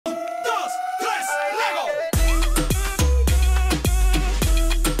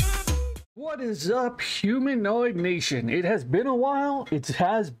What is up, humanoid nation? It has been a while. It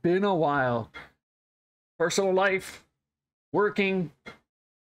has been a while. Personal life, working,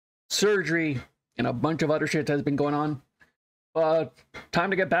 surgery, and a bunch of other shit has been going on. But time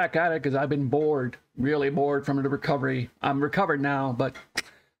to get back at it because I've been bored, really bored from the recovery. I'm recovered now, but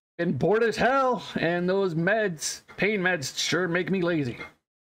been bored as hell, and those meds, pain meds, sure make me lazy.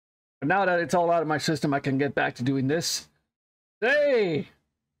 But now that it's all out of my system, I can get back to doing this. Hey!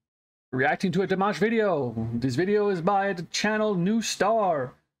 Reacting to a DIMASH video. This video is by the channel New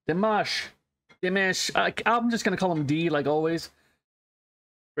Star. DIMASH. I'm just gonna call him D like always.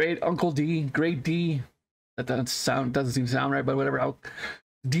 Great Uncle D. Great D. That doesn't seem to sound right, but whatever.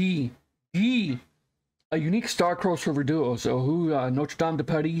 D. A unique star crossover duo. So who? Notre Dame de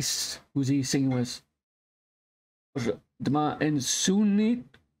Paris. Who's he singing with? DIMASH and Sundet.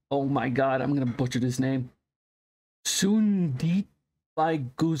 Oh my God, I'm gonna butcher this name. Sundet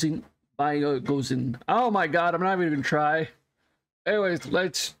Baygozhin. Oh my God, I'm not even gonna try. Anyways,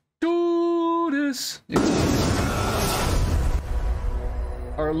 let's do this.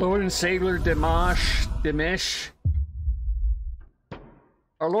 Our Lord and Savior Dimash.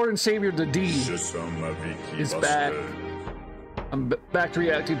 Our Lord and Savior the D is back. I'm back to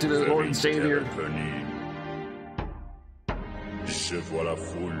reacting to the Lord and Savior.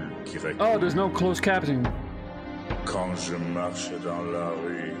 Oh, there's no closed captioning. Quand je marche dans la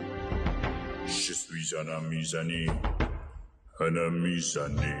rue, je suis un amusani.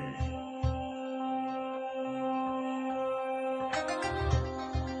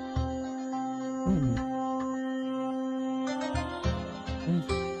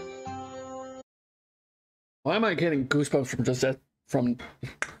 Why am I getting goosebumps from just that? From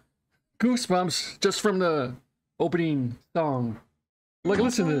goosebumps just from the opening song. Like,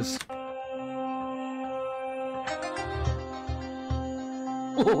 listen to this.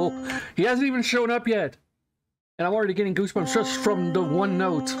 Oh, he hasn't even shown up yet, and I'm already getting goosebumps just from the one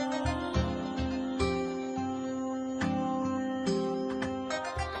note.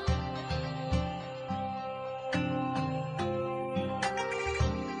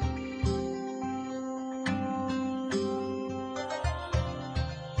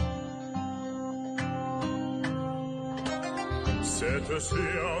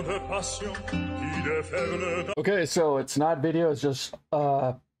 Okay, so it's not video, it's just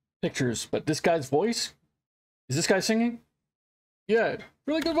pictures. But this guy's voice? Is this guy singing? Yeah,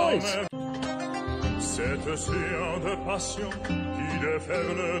 really good voice. Cette océan de passion qui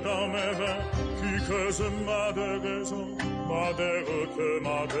déferle dans mes veins, qui creuse ma déraison, ma déroute,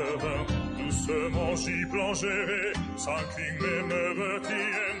 ma devin. Doucement j'y plongerai, sans cligner me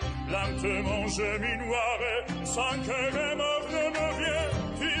retienne. Lentement je m'y noierai, sans qu'un remords ne me vienne.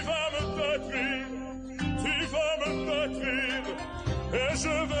 Tu vas me détruire, et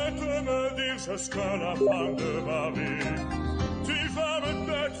je vais te me dire jusqu'à la fin de ma vie. Tu vas me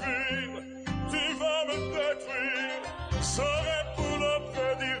détruire.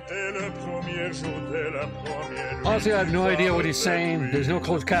 Honestly, I have no idea what he's saying. There's no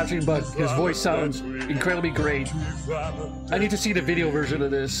closed captioning, but his voice sounds incredibly great. I need to see the video version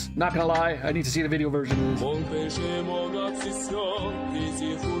of this. Not gonna lie, I need to see the video version of this.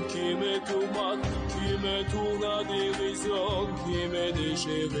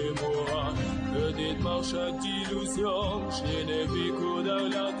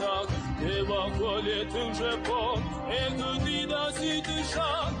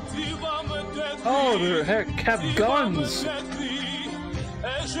 Oh, they have guns.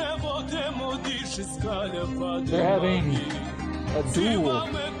 They're having a duel.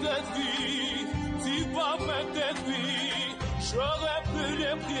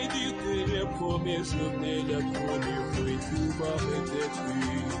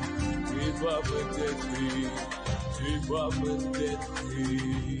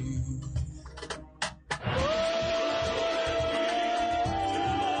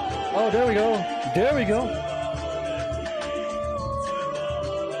 Oh, there we go. There we go.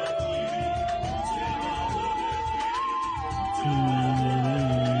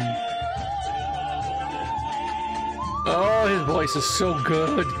 Oh, his voice is so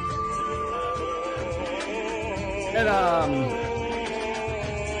good. And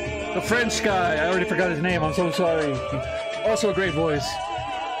the French guy, I already forgot his name, I'm so sorry. Also a great voice.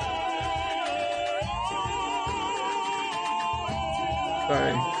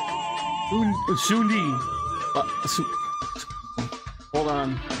 Sorry. Sundi. Hold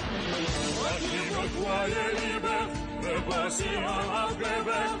on.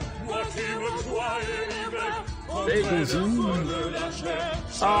 Baygozhin.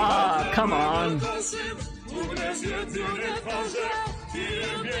 Ah, come on.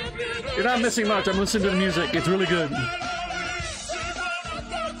 You're not missing much. I'm listening to the music. It's really good.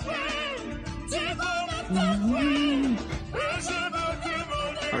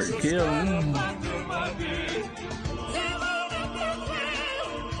 Hard kill.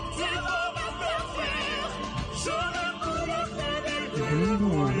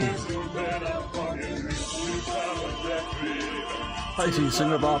 I see,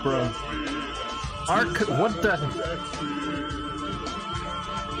 singer of opera. Arc, what the?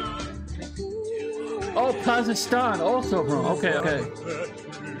 Oh, Kazakhstan, also from. Okay, okay.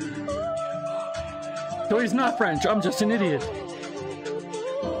 So he's not French. I'm just an idiot.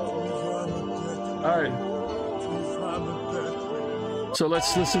 All right. So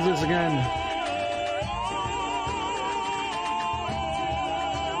let's listen to this again.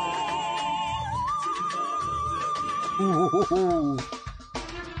 Ooh,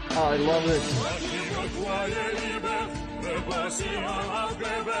 I love it.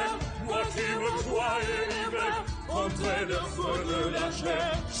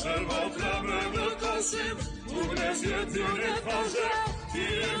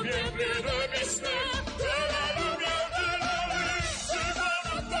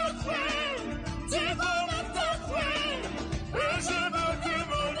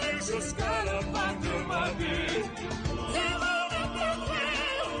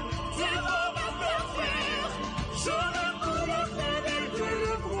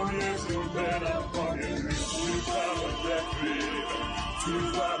 Tu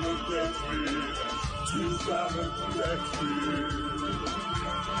vas me détruire, tu vas me détruire.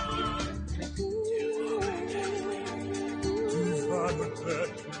 Tu vas me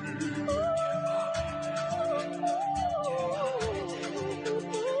détruire.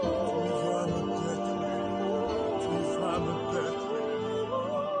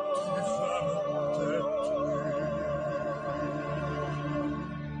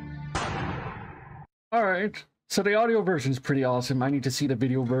 All right. So the audio version is pretty awesome. I need to see the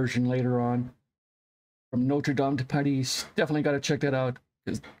video version later on. From Notre Dame to Paris. Definitely got to check that out.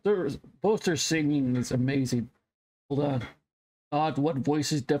 Because both their singing is amazing. Hold on. Odd, what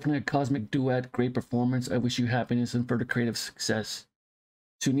voices? Definitely a cosmic duet. Great performance. I wish you happiness and further creative success.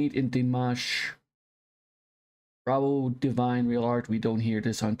 Sundet and DIMASH. Bravo, divine, real art. We don't hear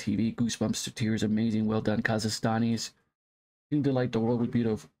this on TV. Goosebumps to tears. Amazing. Well done, Kazakhstanis. You delight the world with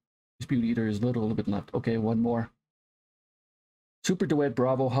beautiful. Beauty, there is a little bit left. Okay, one more. Super duet,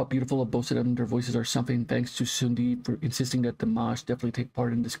 bravo. How beautiful of both of them. Their voices are something. Thanks to Sundet for insisting that DIMASH definitely take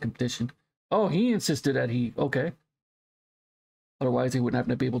part in this competition. Oh, he insisted that he. Okay. Otherwise, they wouldn't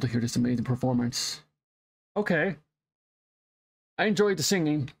have been able to hear this amazing performance. Okay. I enjoyed the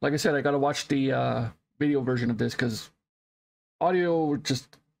singing. Like I said, I gotta watch the video version of this because audio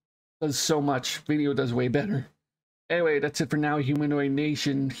just does so much. Video does way better. Anyway, that's it for now. Humanoid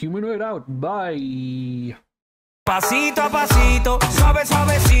Nation. Humanoid out. Bye. Pasito a pasito, suave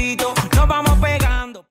suavecito.